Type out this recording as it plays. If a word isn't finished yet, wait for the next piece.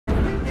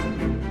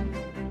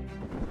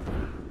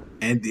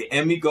And the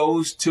Emmy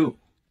goes to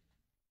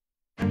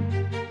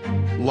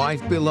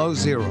Life Below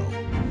Zero.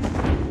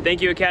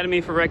 Thank you,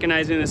 Academy, for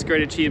recognizing this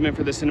great achievement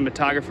for the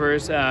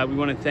cinematographers. We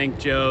want to thank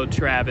Joe,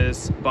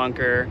 Travis,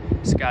 Bunker,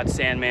 Scott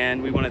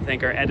Sandman. We want to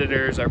thank our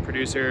editors, our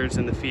producers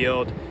in the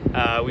field.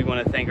 We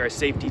want to thank our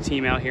safety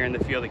team out here in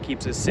the field that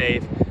keeps us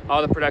safe,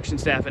 all the production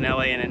staff in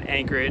LA and in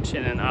Anchorage,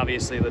 and then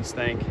obviously let's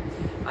thank...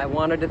 I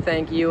wanted to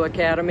thank you,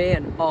 Academy,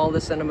 and all the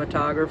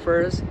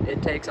cinematographers.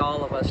 It takes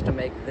all of us to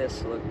make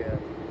this look good.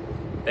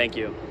 Thank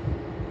you.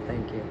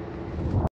 Thank you.